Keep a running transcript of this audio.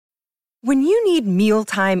When you need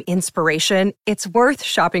mealtime inspiration, it's worth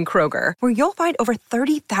shopping Kroger, where you'll find over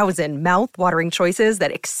 30,000 mouth-watering choices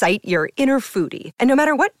that excite your inner foodie. And no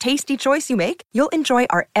matter what tasty choice you make, you'll enjoy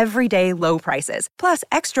our everyday low prices, plus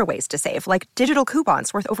extra ways to save, like digital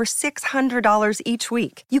coupons worth over $600 each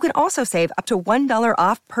week. You can also save up to $1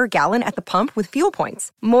 off per gallon at the pump with fuel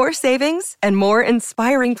points. More savings and more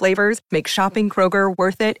inspiring flavors make shopping Kroger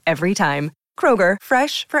worth it every time. Kroger,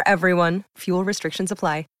 fresh for everyone. Fuel restrictions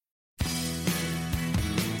apply.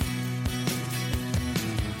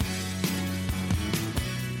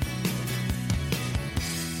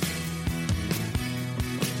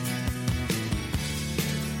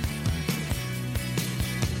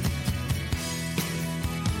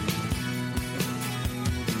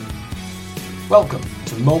 Welcome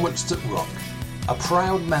to Moments That Rock, a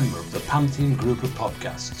proud member of the Pantheon group of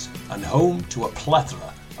podcasts and home to a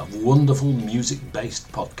plethora of wonderful music-based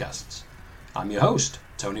podcasts. I'm your host,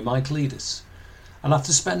 Tony Michaelidis, and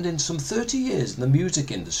after spending some 30 years in the music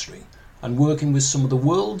industry and working with some of the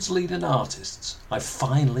world's leading artists, I've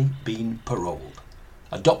finally been paroled,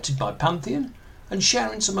 adopted by Pantheon and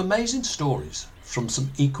sharing some amazing stories from some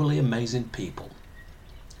equally amazing people.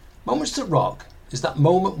 Moments That Rock is that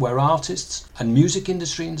moment where artists and music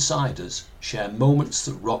industry insiders share moments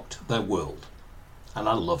that rocked their world. And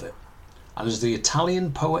I love it. And as the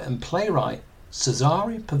Italian poet and playwright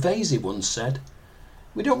Cesare Pavese once said,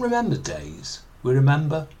 we don't remember days, we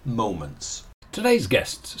remember moments. Today's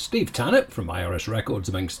guest, Steve Tannett from IRS Records,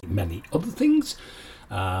 amongst many other things.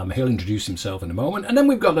 He'll introduce himself in a moment. And then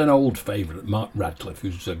we've got an old favourite, Mark Radcliffe,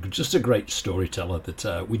 who's just a great storyteller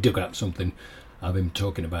that we dug out something of him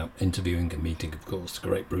talking about interviewing and meeting, of course, the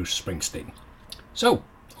great Bruce Springsteen. So,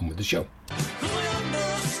 on with the show.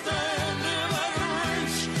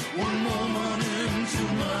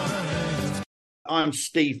 I'm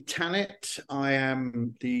Steve Tannett. I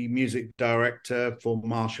am the music director for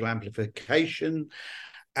Marshall Amplification,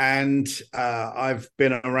 and I've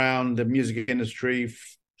been around the music industry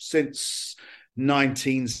since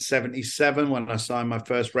 1977 when I signed my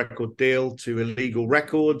first record deal to Illegal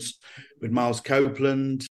Records with Miles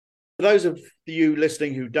Copeland. For those of you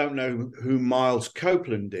listening who don't know who Miles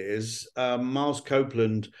Copeland is, Miles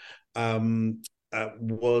Copeland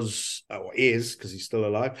was or is, because he's still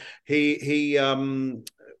alive. He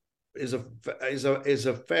is a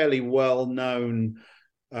fairly well known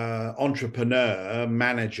entrepreneur,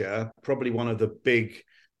 manager, probably one of the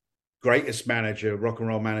greatest rock and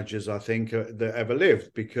roll managers I think that ever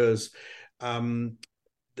lived, because the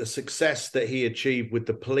success that he achieved with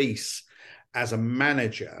the Police as a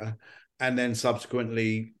manager, and then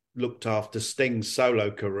subsequently looked after Sting's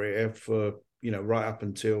solo career for right up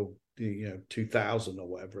until 2000 or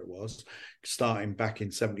whatever it was, starting back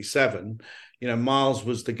in 77. Miles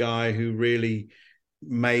was the guy who really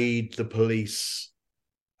made the Police,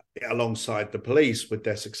 alongside the Police, with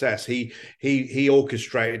their success. He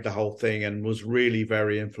orchestrated the whole thing and was really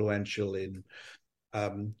very influential in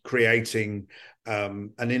creating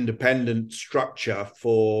an independent structure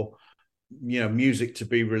for music to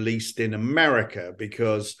be released in America,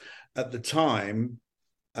 because at the time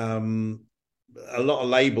a lot of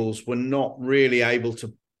labels were not really able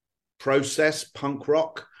to process punk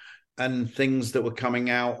rock and things that were coming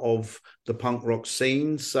out of the punk rock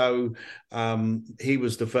scene. So he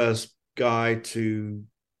was the first guy to,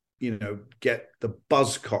 get the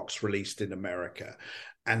Buzzcocks released in America,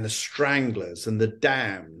 and the Stranglers and the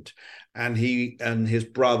Damned. And he and his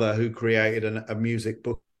brother, who created a music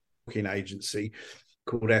booking agency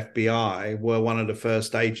called FBI, were one of the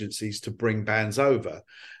first agencies to bring bands over.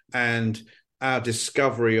 And our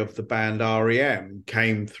discovery of the band REM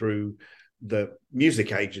came through the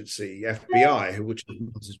music agency FBI, which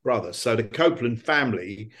was his brother. So the Copeland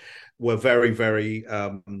family were very, very,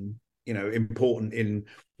 important in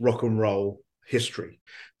rock and roll history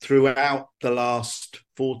throughout the last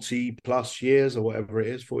 40 plus years, or whatever it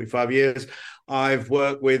is, 45 years. I've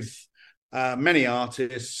worked with many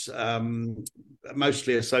artists,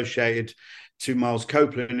 mostly associated to Miles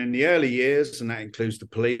Copeland in the early years, and that includes the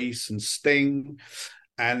Police and Sting.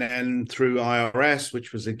 And then through IRS,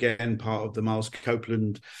 which was again part of the Miles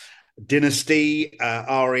Copeland dynasty,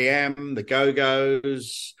 REM, the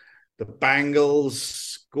Go-Go's, the Bangles,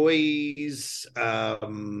 Squeeze,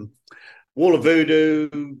 Wall of Voodoo,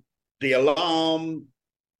 The Alarm,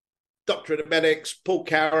 Doctor of the Medics, Paul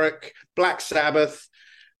Carrack, Black Sabbath,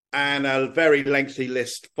 and a very lengthy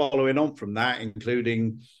list following on from that,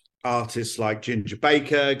 including artists like Ginger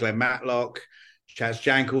Baker, Glenn Matlock, Chaz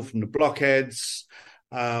Jankel from the Blockheads,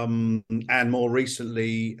 and more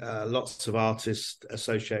recently, lots of artists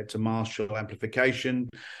associated to Marshall Amplification.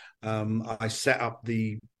 I set up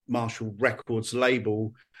the Marshall Records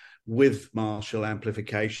label with Marshall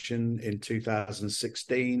Amplification in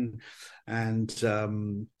 2016,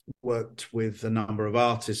 and worked with a number of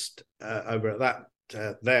artists over at that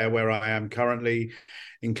there where I am currently,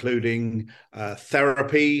 including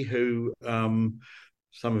Therapy, who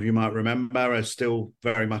some of you might remember are still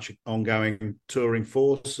very much an ongoing touring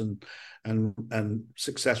force and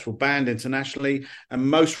successful band internationally, and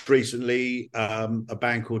most recently a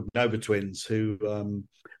band called Nova Twins, who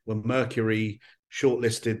were Mercury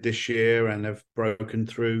shortlisted this year and have broken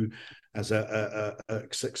through as a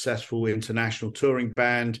successful international touring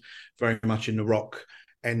band, very much in the rock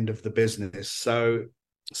end of the business. So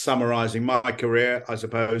summarizing my career, I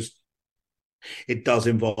suppose it does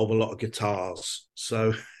involve a lot of guitars.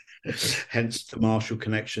 So hence the Marshall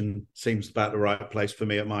connection seems about the right place for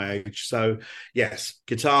me at my age. So yes,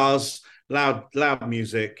 guitars, loud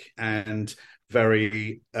music, and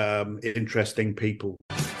very interesting people.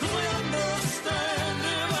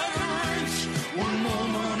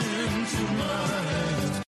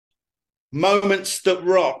 Moments that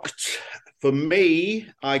rocked. For me,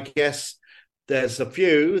 I guess there's a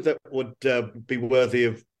few that would be worthy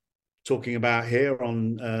of talking about here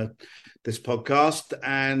on this podcast.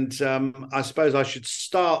 And I suppose I should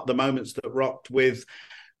start the moments that rocked with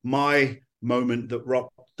my moment that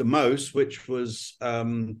rocked the most, which was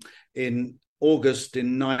in August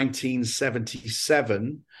in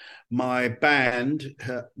 1977. My band,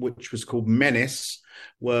 which was called Menace,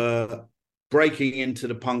 were breaking into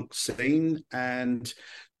the punk scene, and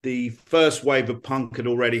the first wave of punk had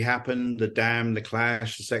already happened. The Damned, the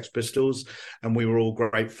Clash, the Sex Pistols, and we were all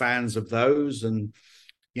great fans of those. And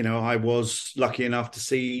you know, I was lucky enough to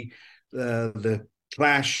see the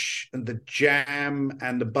Clash and the Jam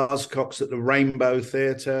and the Buzzcocks at the Rainbow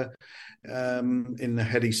Theatre in the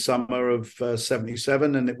heady summer of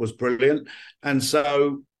 77, and it was brilliant. And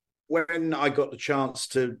so when I got the chance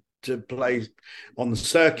to play on the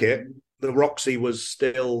circuit, the Roxy was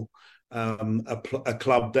still a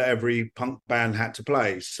club that every punk band had to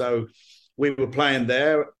play. So we were playing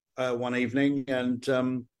there one evening, and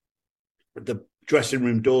the dressing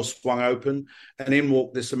room door swung open, and in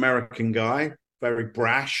walked this American guy, very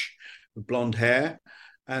brash, with blonde hair.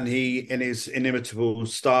 And he, in his inimitable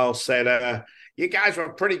style, said, you guys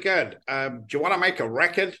were pretty good. Do you want to make a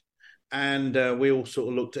record? And we all sort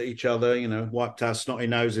of looked at each other, you know, wiped our snotty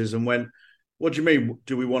noses and went, what do you mean?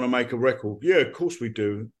 Do we want to make a record? Yeah, of course we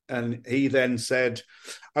do. And he then said,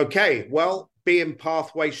 okay, well, be in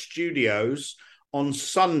Pathway Studios on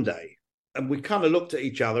Sunday. And we kind of looked at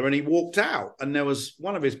each other, and he walked out, and there was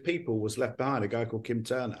one of his people was left behind, a guy called Kim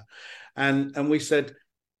Turner. And we said,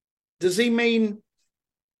 does he mean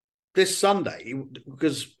this Sunday?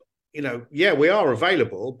 Because, you know, yeah, we are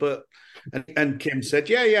available, but and Kim said,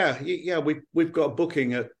 yeah, we've got a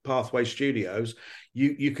booking at Pathway Studios.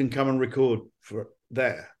 You can come and record for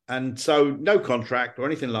there. And so no contract or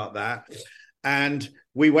anything like that. And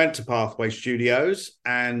we went to Pathway Studios,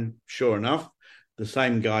 and sure enough, the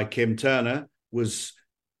same guy, Kim Turner, was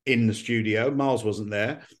in the studio. Miles wasn't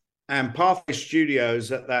there. And Pathway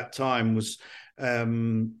Studios at that time was,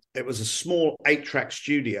 it was a small 8-track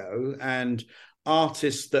studio, and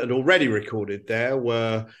artists that had already recorded there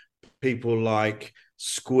were people like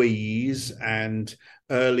Squeeze and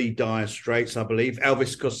early Dire Straits, I believe.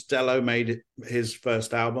 Elvis Costello made his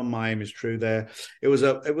first album, My Aim Is True, there. It was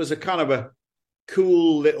a kind of a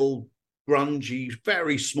cool little grungy,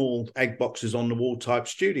 very small egg boxes on the wall type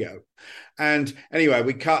studio. And anyway,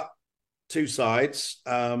 we cut 2 sides,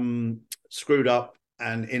 Screwed Up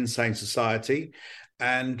and Insane Society,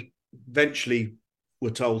 and eventually were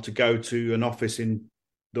told to go to an office in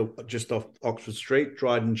just off Oxford Street,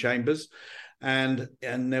 Dryden Chambers, and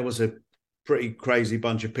there was a pretty crazy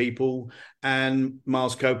bunch of people, and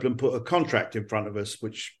Miles Copeland put a contract in front of us,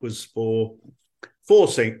 which was for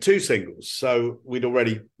 2 singles. So we'd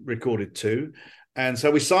already recorded 2, and so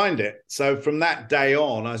we signed it. So from that day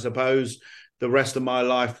on, I suppose the rest of my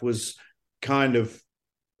life was kind of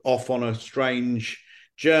off on a strange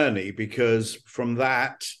journey, because from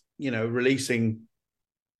that, you know, releasing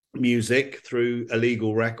music through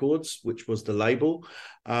Illegal Records, which was the label,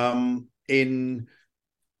 in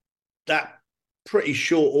that pretty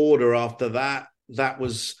short order after that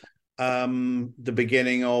was the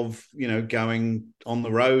beginning of, you know, going on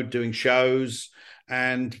the road, doing shows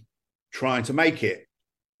and trying to make it.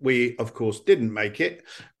 We, of course, didn't make it,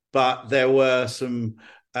 but there were some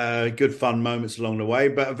good fun moments along the way.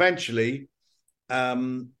 But eventually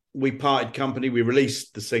we parted company. We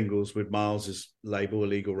released the singles with Miles's label,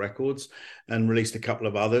 Illegal Records, and released a couple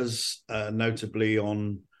of others, notably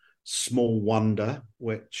on Small Wonder,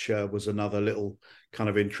 which was another little kind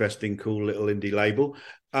of interesting, cool little indie label.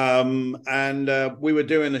 And we were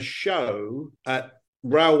doing a show at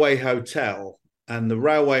Railway Hotel, and the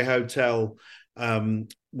Railway Hotel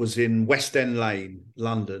was in West End Lane,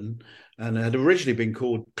 London, and it had originally been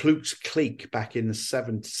called Kluk's Clique back in the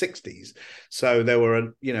 60s. So there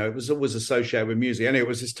were, it was always associated with music. And it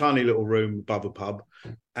was this tiny little room above a pub.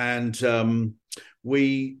 And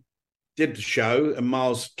we did the show, and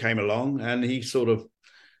Miles came along, and he sort of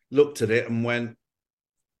looked at it and went,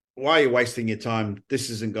 "Why are you wasting your time?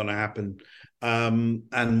 This isn't going to happen."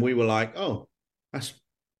 And we were like, "Oh, that's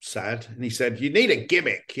sad." And he said, "You need a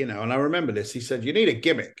gimmick, And I remember this. He said, "You need a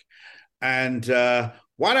gimmick. And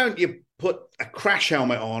why don't you put a crash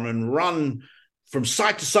helmet on and run from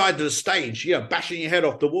side to side of the stage, bashing your head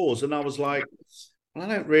off the walls?" And I was like, well,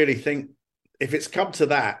 I don't really think, if it's come to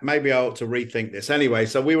that, maybe I ought to rethink this. Anyway,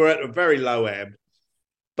 so we were at a very low ebb.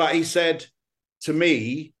 But he said to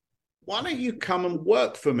me, "Why don't you come and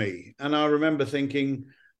work for me?" And I remember thinking,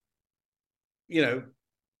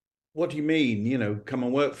 what do you mean, come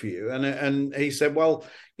and work for you? And he said, "Well,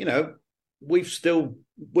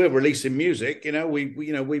 we're releasing music, you've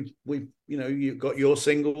got your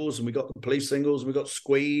singles, and we got the Police singles, and we got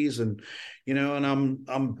Squeeze, and and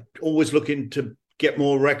I'm always looking to get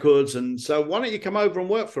more records, and so why don't you come over and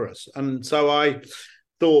work for us?" And so I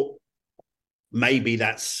thought maybe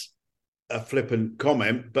that's a flippant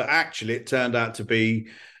comment, but actually it turned out to be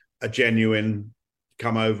a genuine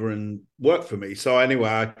come over and work for me. So anyway,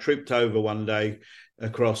 I trooped over one day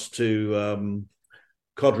across to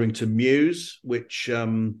Codrington Mews, which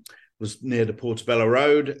was near the Portobello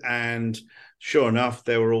Road. And sure enough,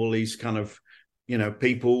 there were all these kind of,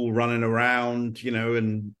 people running around,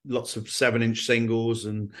 and lots of 7-inch singles,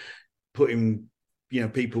 and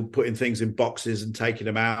people putting things in boxes and taking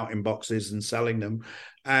them out in boxes and selling them.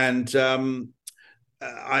 And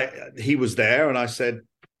he was there, and I said,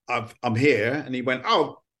 I'm here. And he went,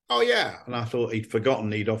 oh yeah. And I thought he'd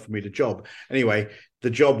forgotten he'd offered me the job. Anyway, the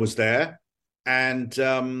job was there. And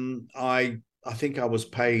I think I was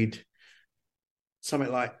paid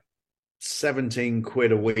something like 17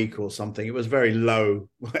 quid a week or something. It was very low,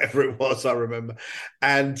 whatever it was, I remember.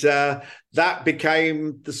 And that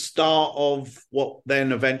became the start of what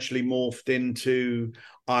then eventually morphed into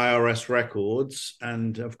IRS Records.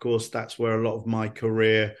 And of course, that's where a lot of my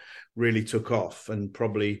career really took off, and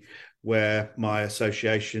probably where my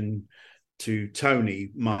association to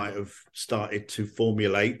Tony might have started to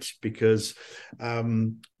formulate, because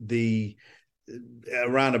around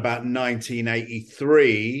about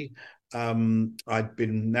 1983, I'd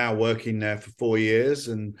been now working there for 4 years,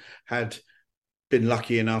 and had been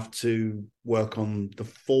lucky enough to work on The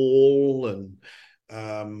Fall and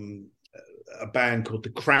a band called The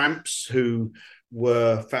Cramps, who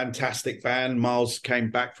were a fantastic band. Miles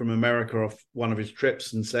came back from America off one of his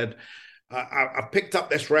trips and said, I picked up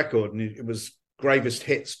this record, and it was Gravest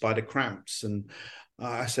Hits by The Cramps. And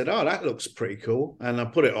I said, oh, that looks pretty cool. And I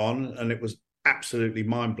put it on, and it was absolutely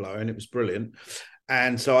mind-blowing. It was brilliant.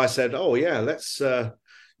 And so I said, oh, yeah, let's,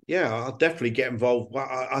 I'll definitely get involved.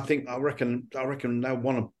 I reckon they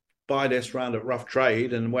want to buy this round at Rough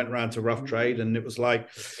Trade, and went round to Rough Trade, and it was like,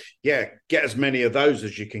 yeah, get as many of those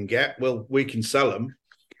as you can get. Well, we can sell them.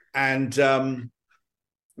 And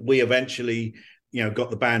we eventually, got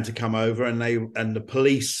the band to come over, and the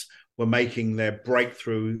Police were making their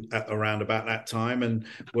breakthrough around about that time, and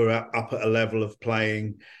we're up at a level of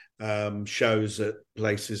playing shows at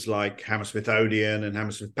places like Hammersmith Odeon and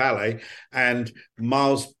Hammersmith Palais. And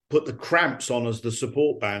Miles put the Cramps on as the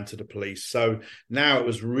support band to the Police. So now it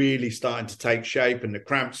was really starting to take shape, and the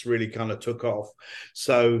Cramps really kind of took off.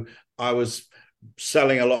 So I was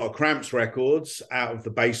selling a lot of Cramps records out of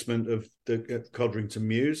the basement of the Codrington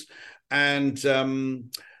Mews. And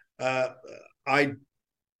I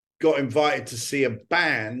got invited to see a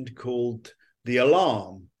band called The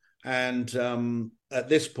Alarm. And at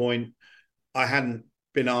this point, I hadn't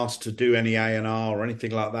been asked to do any A&R or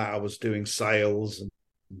anything like that. I was doing sales and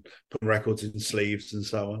putting records in sleeves and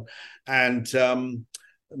so on. And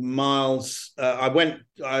Miles, I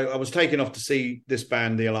was taken off to see this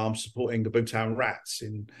band, The Alarm, supporting the Boomtown Rats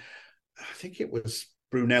in, I think it was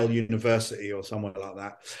Brunel University or somewhere like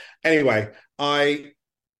that. Anyway, I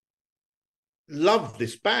loved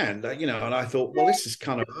this band, and I thought, well, this is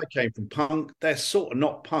kind of, I came from punk. They're sort of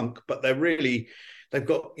not punk, but they've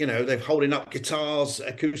got, they're holding up guitars,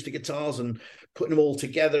 acoustic guitars, and putting them all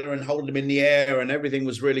together and holding them in the air, and everything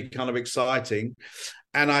was really kind of exciting.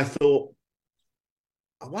 And I thought,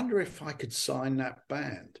 I wonder if I could sign that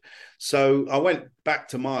band. So I went back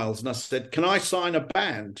to Miles and I said, can I sign a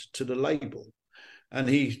band to the label? And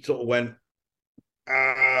he sort of went,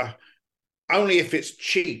 only if it's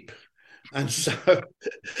cheap. And so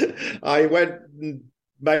I went and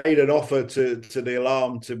made an offer to the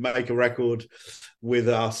Alarm to make a record with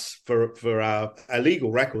us for our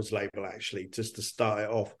illegal records label, actually, just to start it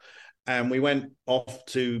off. And we went off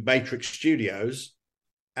to Matrix Studios,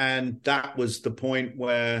 and that was the point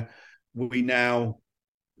where we now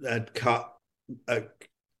had cut a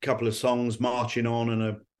couple of songs, Marching On,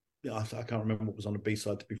 and I can't remember what was on the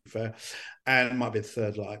B-side, to be fair, and it might be the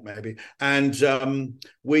Third Light, maybe. And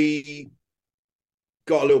we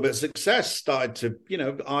got a little bit of success, started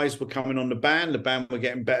to, eyes were coming on the band were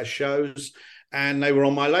getting better shows, and they were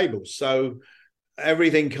on my label. So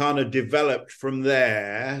everything kind of developed from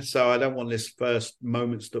there. So I don't want this first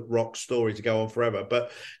Moments That Rock story to go on forever.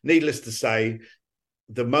 But needless to say,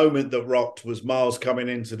 the moment that rocked was Miles coming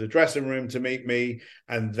into the dressing room to meet me,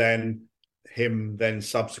 and then him then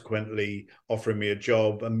subsequently offering me a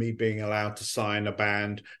job and me being allowed to sign a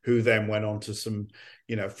band who then went on to some,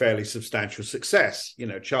 fairly substantial success,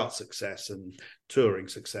 chart success and touring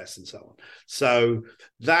success and so on. So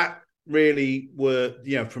that really were,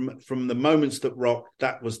 from the Moments That Rock,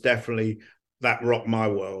 that was definitely, that rocked my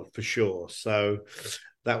world for sure. So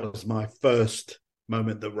that was my first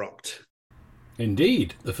moment that rocked.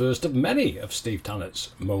 Indeed, the first of many of Steve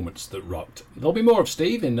Tannett's Moments That Rocked. There'll be more of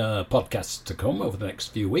Steve in podcasts to come over the next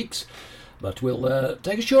few weeks, but we'll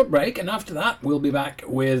take a short break, and after that we'll be back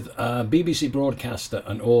with BBC broadcaster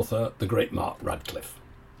and author, the great Mark Radcliffe.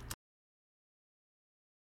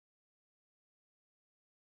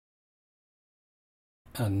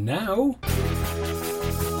 And now...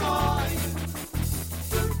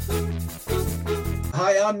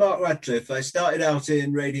 Hi, I'm Mark Radcliffe. I started out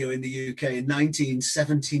in radio in the UK in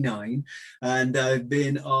 1979, and I've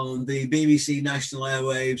been on the BBC national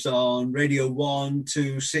airwaves on Radio 1,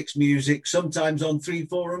 2, 6 Music, sometimes on 3,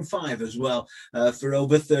 4 and 5 as well, for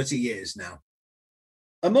over 30 years now.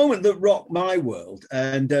 A moment that rocked my world,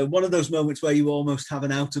 and one of those moments where you almost have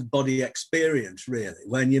an out-of-body experience, really,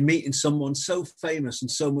 when you're meeting someone so famous and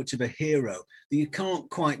so much of a hero that you can't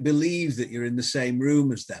quite believe that you're in the same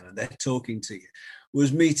room as them and they're talking to you,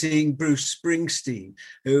 was meeting Bruce Springsteen,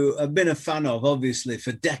 who I've been a fan of, obviously,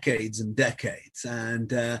 for decades and decades.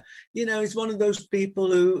 And, he's one of those people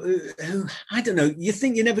who, I don't know, you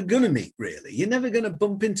think you're never going to meet, really. You're never going to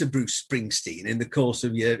bump into Bruce Springsteen in the course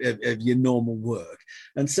of your normal work.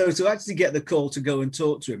 And so to actually get the call to go and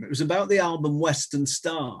talk to him, it was about the album Western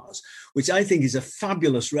Stars, which I think is a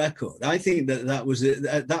fabulous record. I think that was,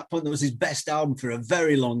 at that point, that was his best album for a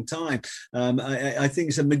very long time. I think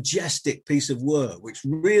it's a majestic piece of work, which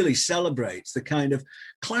really celebrates the kind of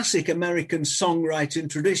classic American songwriting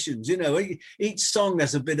traditions. Each song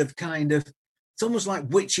has a bit of kind of, it's almost like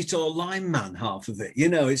Wichita Lineman, half of it.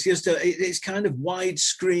 It's just it's kind of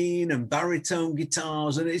widescreen and baritone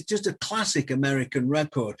guitars, and it's just a classic American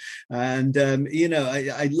record. And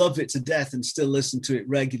I love it to death and still listen to it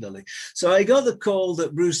regularly. So I got the call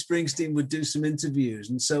that Bruce Springsteen would do some interviews,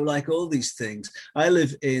 and so like all these things, I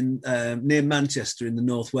live in near Manchester in the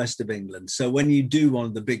northwest of England. So when you do one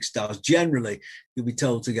of the big stars, generally you'll be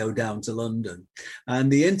told to go down to London,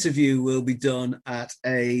 and the interview will be done at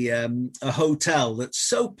a hotel that's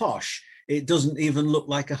so posh it doesn't even look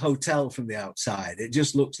like a hotel from the outside. It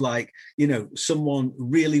just looks like, someone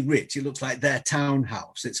really rich. It looks like their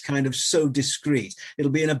townhouse. It's kind of so discreet.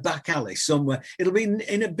 It'll be in a back alley somewhere. It'll be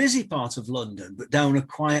in a busy part of London, but down a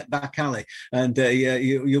quiet back alley, and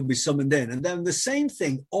you'll be summoned in. And then the same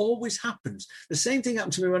thing always happens. The same thing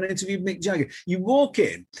happened to me when I interviewed Mick Jagger. You walk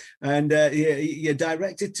in and you're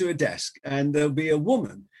directed to a desk, and there'll be a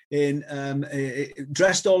woman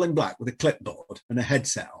dressed all in black with a clipboard and a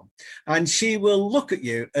headset on, and she will look at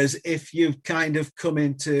you as if you've kind of come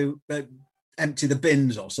in to empty the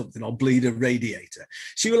bins or something, or bleed a radiator.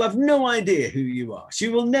 She will have no idea who you are. She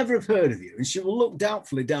will never have heard of you, and she will look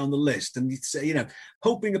doubtfully down the list and say,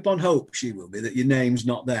 hoping upon hope, she will be, that your name's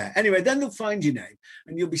not there. Anyway, then they'll find your name,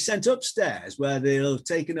 and you'll be sent upstairs where they'll have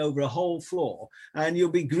taken over a whole floor, and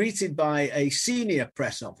you'll be greeted by a senior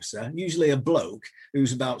press officer, usually a bloke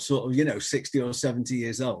who's about 60 or 70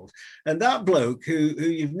 years old. And that bloke, who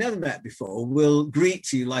you've never met before, will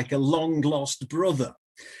greet you like a long lost brother.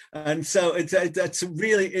 And so that's a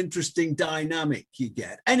really interesting dynamic you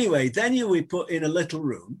get. Anyway, then we put in a little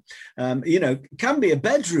room, can be a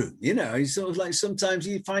bedroom, it's sort of like sometimes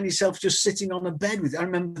you find yourself just sitting on a bed with, I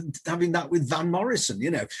remember having that with Van Morrison,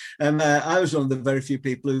 I was one of the very few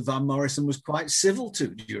people who Van Morrison was quite civil to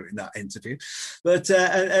during that interview. But,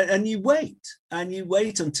 and you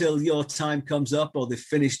wait until your time comes up or they've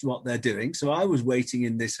finished what they're doing. So I was waiting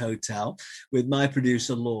in this hotel with my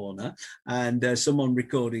producer, Lorna, and someone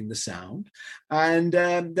recording the sound. And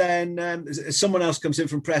then someone else comes in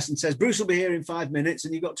from press and says, Bruce will be here in 5 minutes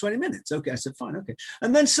and you've got 20 minutes. Okay, I said, fine, okay.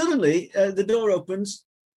 And then suddenly the door opens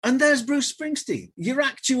and there's Bruce Springsteen, your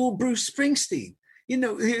actual Bruce Springsteen,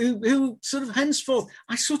 who sort of henceforth,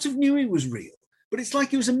 I sort of knew he was real, but it's like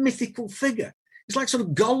he was a mythical figure. It's like sort of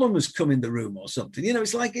Gollum has come in the room or something.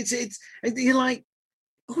 It's like, you're like,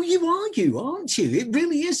 oh, you aren't you? It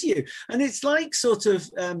really is you. And it's like sort of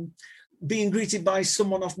being greeted by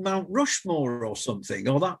someone off Mount Rushmore or something,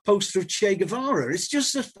 or that poster of Che Guevara. It's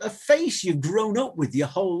just a face you've grown up with your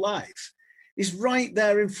whole life is right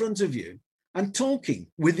there in front of you and talking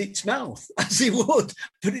with its mouth as he would,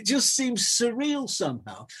 but it just seems surreal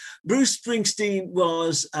somehow. Bruce Springsteen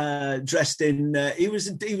was dressed in, he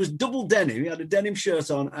was double denim. He had a denim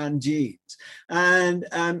shirt on and jeans. And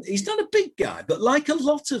he's not a big guy, but like a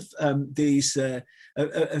lot of these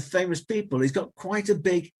famous people, he's got quite a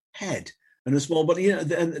big head and a small body.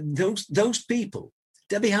 And those people,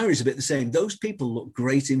 Debbie Harry's a bit the same. Those people look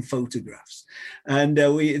great in photographs. And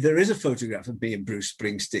there is a photograph of me and Bruce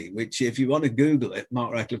Springsteen, which if you want to Google it,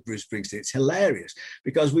 Mark Radcliffe, Bruce Springsteen, it's hilarious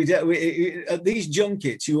because at these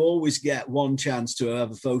junkets, you always get one chance to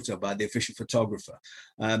have a photo by the official photographer.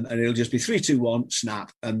 And it'll just be 3, 2, 1,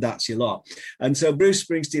 snap, and that's your lot. And so Bruce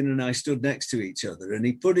Springsteen and I stood next to each other and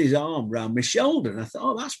he put his arm around my shoulder. And I thought,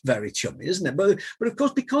 oh, that's very chummy, isn't it? But of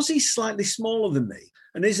course, because he's slightly smaller than me,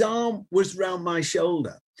 and his arm was round my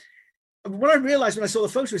shoulder. What I realized when I saw the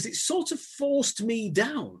photo is it sort of forced me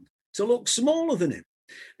down to look smaller than him.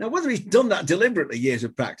 Now, whether he's done that deliberately, years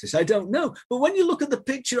of practice, I don't know. But when you look at the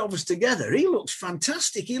picture of us together, he looks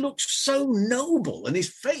fantastic. He looks so noble. And his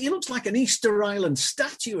face, he looks like an Easter Island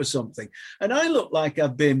statue or something. And I look like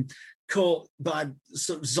I've been caught by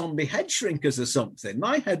sort of zombie head shrinkers or something.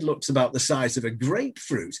 My head looks about the size of a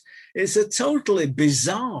grapefruit. It's a totally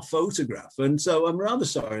bizarre photograph. And so I'm rather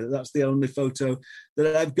sorry that that's the only photo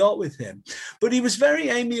that I've got with him. But he was very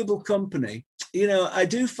amiable company. I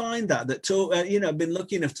do find that I've been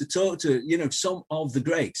lucky enough to talk to, some of the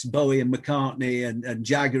greats, Bowie and McCartney and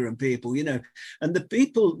Jagger and people, and the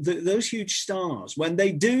people, those huge stars, when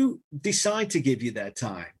they do decide to give you their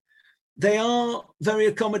time, they are very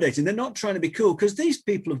accommodating. They're not trying to be cool because these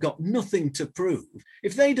people have got nothing to prove.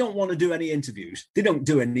 If they don't want to do any interviews, they don't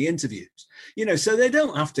do any interviews, so they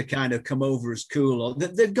don't have to kind of come over as cool or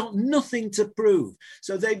they've got nothing to prove.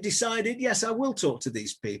 So they've decided, yes, I will talk to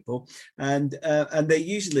these people. And they're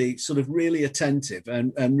usually sort of really attentive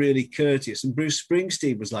and really courteous. And Bruce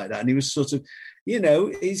Springsteen was like that. And he was sort of,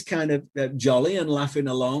 he's kind of jolly and laughing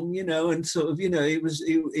along, and sort of, he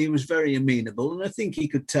was very amenable. And I think he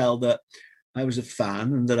could tell that I was a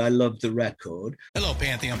fan and that I loved the record. Hello,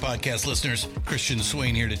 Pantheon podcast listeners. Christian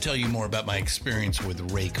Swain here to tell you more about my experience with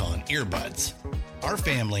Raycon earbuds. Our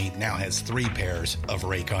family now has 3 pairs of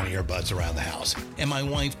Raycon earbuds around the house, and my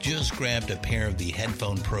wife just grabbed a pair of the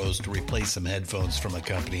Headphone Pros to replace some headphones from a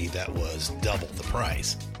company that was double the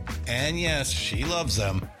price. And yes, she loves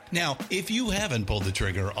them. Now, if you haven't pulled the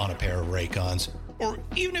trigger on a pair of Raycons, or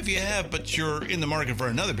even if you have, but you're in the market for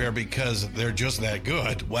another pair because they're just that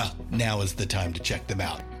good, well, now is the time to check them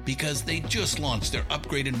out because they just launched their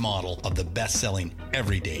upgraded model of the best-selling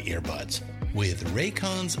everyday earbuds. With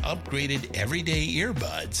Raycon's upgraded everyday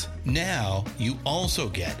earbuds, now you also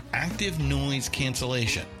get active noise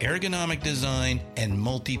cancellation, ergonomic design, and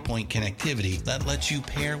multi-point connectivity that lets you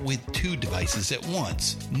pair with 2 devices at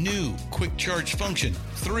once. New quick charge function,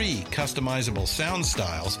 3 customizable sound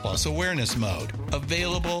styles, plus awareness mode.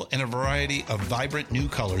 Available in a variety of vibrant new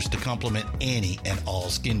colors to complement any and all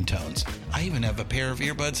skin tones. I even have a pair of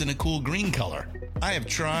earbuds in a cool green color. I have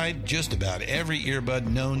tried just about every earbud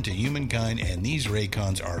known to humankind, and these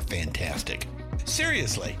Raycons are fantastic.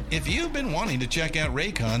 Seriously, if you've been wanting to check out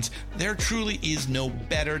Raycons, there truly is no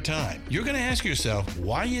better time. You're going to ask yourself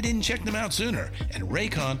why you didn't check them out sooner, and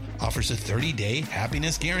Raycon offers a 30-day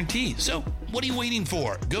happiness guarantee. So what are you waiting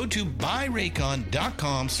for? Go to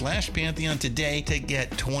buyraycon.com/Pantheon today to get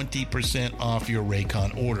 20% off your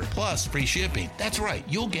Raycon order, plus free shipping. That's right,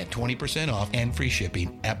 you'll get 20% off and free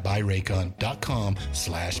shipping at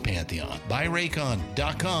buyraycon.com/Pantheon.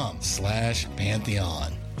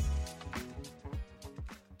 buyraycon.com/Pantheon.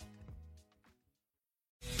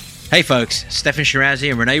 Hey folks, Stefan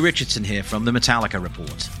Shirazi and Renee Richardson here from the Metallica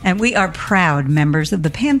Report. And we are proud members of the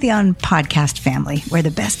Pantheon podcast family, where the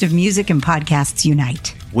best of music and podcasts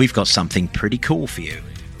unite. We've got something pretty cool for you.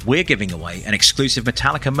 We're giving away an exclusive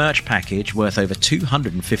Metallica merch package worth over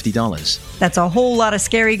 $250. That's a whole lot of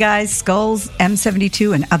Scary Guys, Skulls,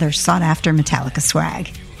 M72, and other sought-after Metallica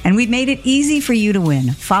swag. And we've made it easy for you to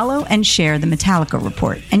win. Follow and share the Metallica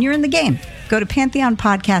Report, and you're in the game. Go to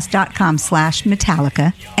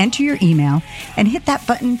pantheonpodcast.com/Metallica, enter your email, and hit that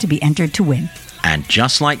button to be entered to win. And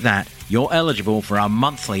just like that, you're eligible for our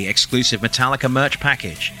monthly exclusive Metallica merch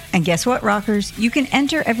package. And guess what, rockers? You can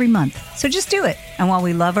enter every month, so just do it. And while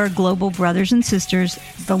we love our global brothers and sisters,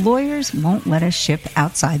 the lawyers won't let us ship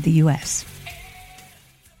outside the U.S.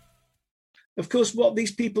 Of course, what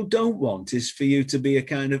these people don't want is for you to be a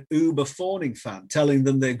kind of uber fawning fan, telling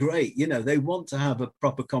them they're great. You know, they want to have a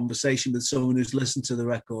proper conversation with someone who's listened to the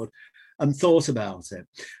record and thought about it.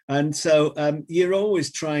 And so you're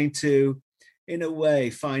always trying to, in a way,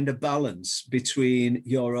 find a balance between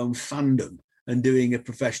your own fandom and doing a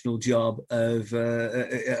professional job of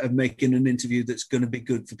making an interview that's going to be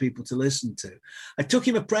good for people to listen to. I took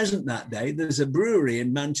him a present that day. There's a brewery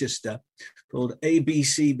in Manchester called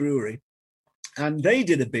ABC Brewery, and they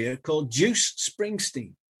did a beer called Juice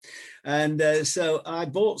Springsteen. And so I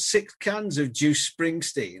bought 6 cans of Juice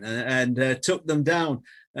Springsteen and took them down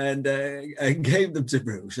and gave them to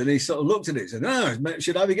Bruce. And he sort of looked at it and said, "Oh,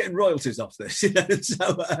 should I be getting royalties off this?"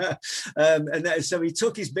 So he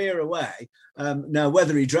took his beer away. Now,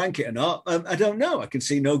 whether he drank it or not, I don't know. I can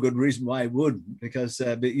see no good reason why he wouldn't, because,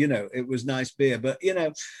 but, you know, it was nice beer. But, you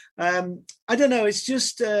know, I don't know. It's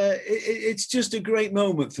just a great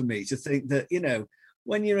moment for me to think that, you know,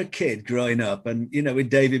 when you're a kid growing up, and, you know, with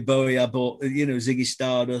David Bowie, I bought, you know, Ziggy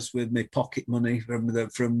Stardust with my pocket money from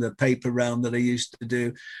the paper round that I used to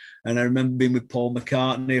do. And I remember being with Paul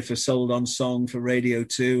McCartney for Sold On Song for Radio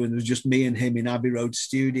 2. And it was just me and him in Abbey Road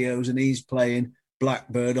Studios, and he's playing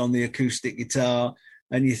Blackbird on the acoustic guitar.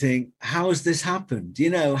 And you think, how has this happened? You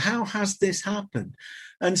know, how has this happened?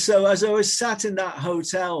 And so as I was sat in that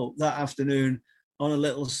hotel that afternoon on a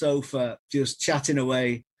little sofa, just chatting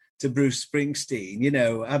away to Bruce Springsteen, you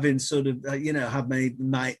know, having sort of, you know, had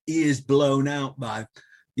my ears blown out by,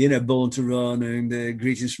 you know, Born to Run and the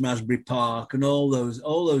Greetings from Asbury Park and all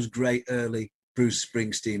those great early Bruce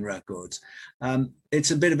Springsteen records.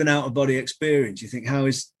 It's a bit of an out of body experience. You think, how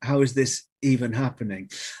is this even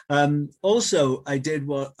happening? Also, I did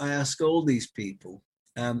what I ask all these people.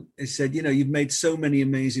 I said, you know, you've made so many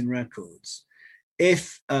amazing records.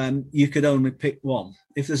 If you could only pick one,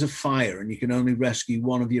 if there's a fire and you can only rescue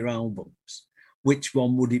one of your albums, which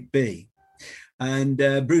one would it be? And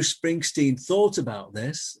Bruce Springsteen thought about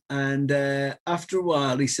this. And after a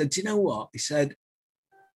while, he said, do you know what? He said,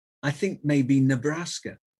 I think maybe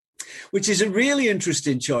Nebraska, which is a really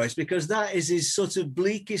interesting choice, because that is his sort of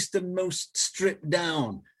bleakest and most stripped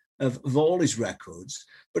down of all his records.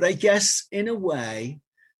 But I guess in a way,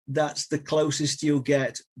 that's the closest you'll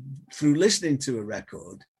get through listening to a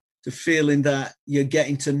record to feeling that you're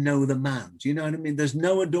getting to know the man. Do you know what I mean? There's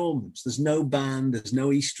no adornments, there's no band, there's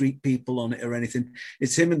no E Street people on it or anything.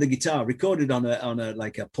 It's him and the guitar, recorded on a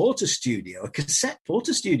like a Porter studio, a cassette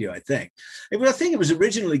Porter studio, I think. I think it was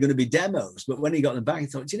originally going to be demos, but when he got them back, he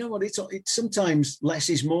thought, do you know what? It's sometimes less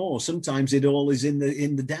is more. Sometimes it all is in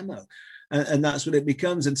the demo. And that's what it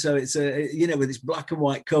becomes. And so it's you know, with this black and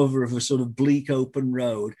white cover of a sort of bleak open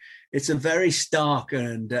road, it's a very stark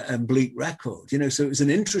and bleak record, you know. So it was an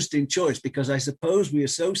interesting choice, because I suppose we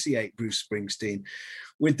associate Bruce Springsteen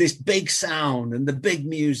with this big sound and the big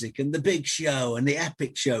music and the big show and the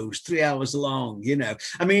epic shows 3 hours long, you know.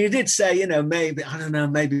 I mean, he did say, you know, maybe, I don't know,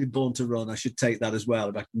 maybe Born to Run, I should take that as well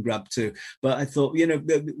if I can grab 2. But I thought, you know,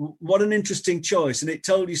 what an interesting choice. And it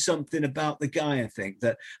told you something about the guy, I think,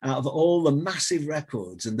 that out of all the massive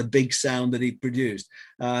records and the big sound that he produced,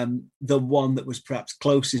 the one that was perhaps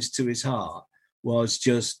closest to his heart was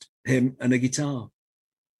just him and a guitar.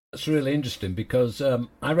 That's really interesting, because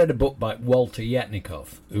I read a book by Walter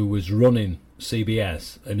Yetnikoff, who was running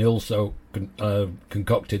CBS, and he also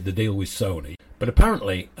concocted the deal with Sony. But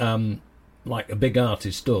apparently, like a big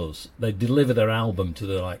artist does, they deliver their album to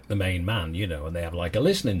the main man, you know, and they have like a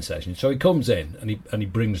listening session. So he comes in and he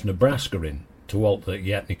brings Nebraska in to Walter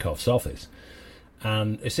Yetnikoff's office,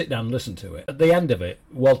 and they sit down and listen to it. At the end of it,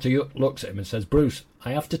 Walter looks at him and says, "Bruce,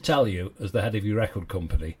 I have to tell you, as the head of your record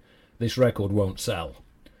company, this record won't sell."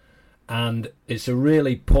 And it's a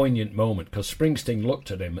really poignant moment, because Springsteen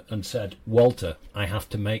looked at him and said, "Walter, I have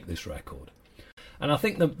to make this record." And I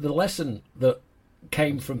think the lesson that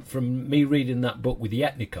came from me reading that book with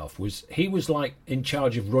Yetnikov was he was like in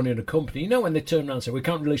charge of running a company. You know, when they turn around and say, we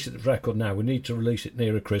can't release the record now, we need to release it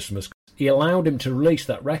nearer Christmas. He allowed him to release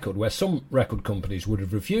that record where some record companies would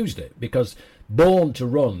have refused it, because Born to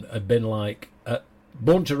Run had been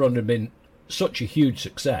such a huge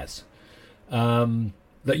success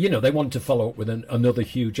that, you know, they wanted to follow up with another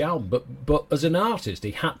huge album. But as an artist,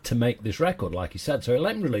 he had to make this record, like he said. So he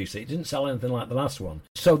let him release it. It didn't sell anything like the last one.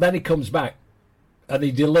 So then he comes back and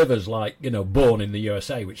he delivers, like, you know, Born in the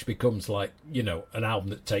USA, which becomes like, you know, an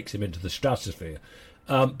album that takes him into the stratosphere.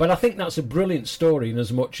 But I think that's a brilliant story in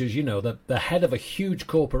as much as, you know, the head of a huge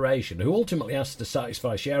corporation who ultimately has to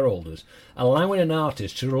satisfy shareholders, allowing an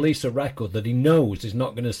artist to release a record that he knows is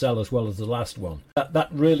not going to sell as well as the last one. That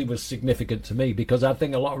really was significant to me, because I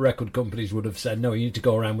think a lot of record companies would have said, no, you need to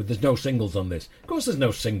go around with, there's no singles on this. Of course there's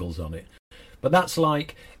no singles on it. But that's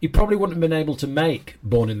like, he probably wouldn't have been able to make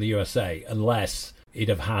Born in the USA unless he'd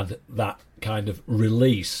have had that kind of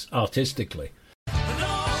release artistically.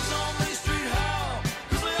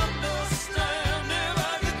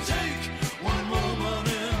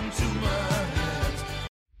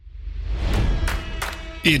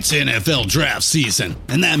 It's NFL draft season,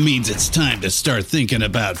 and that means it's time to start thinking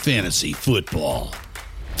about fantasy football.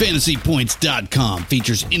 FantasyPoints.com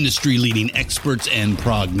features industry-leading experts and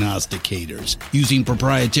prognosticators using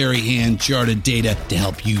proprietary hand-charted data to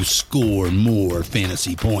help you score more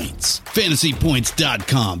fantasy points.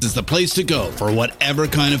 FantasyPoints.com is the place to go for whatever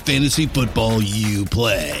kind of fantasy football you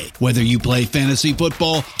play. Whether you play fantasy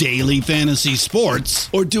football, daily fantasy sports,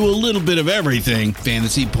 or do a little bit of everything,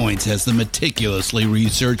 Fantasy Points has the meticulously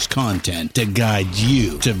researched content to guide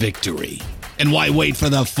you to victory. And why wait for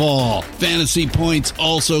the fall? Fantasy Points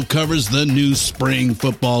also covers the new spring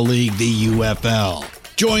football league, the UFL.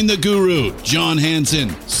 Join the guru, John Hansen,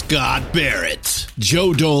 Scott Barrett,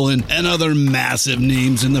 Joe Dolan, and other massive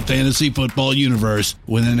names in the fantasy football universe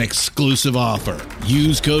with an exclusive offer.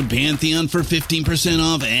 Use code Pantheon for 15%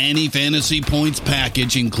 off any Fantasy Points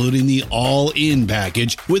package, including the all-in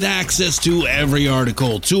package, with access to every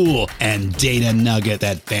article, tool, and data nugget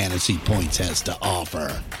that Fantasy Points has to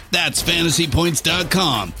offer. That's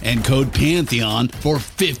FantasyPoints.com and code Pantheon for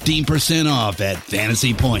 15% off at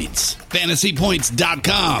Fantasy Points.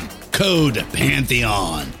 FantasyPoints.com, code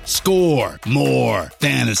Pantheon. Score more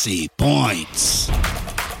fantasy points.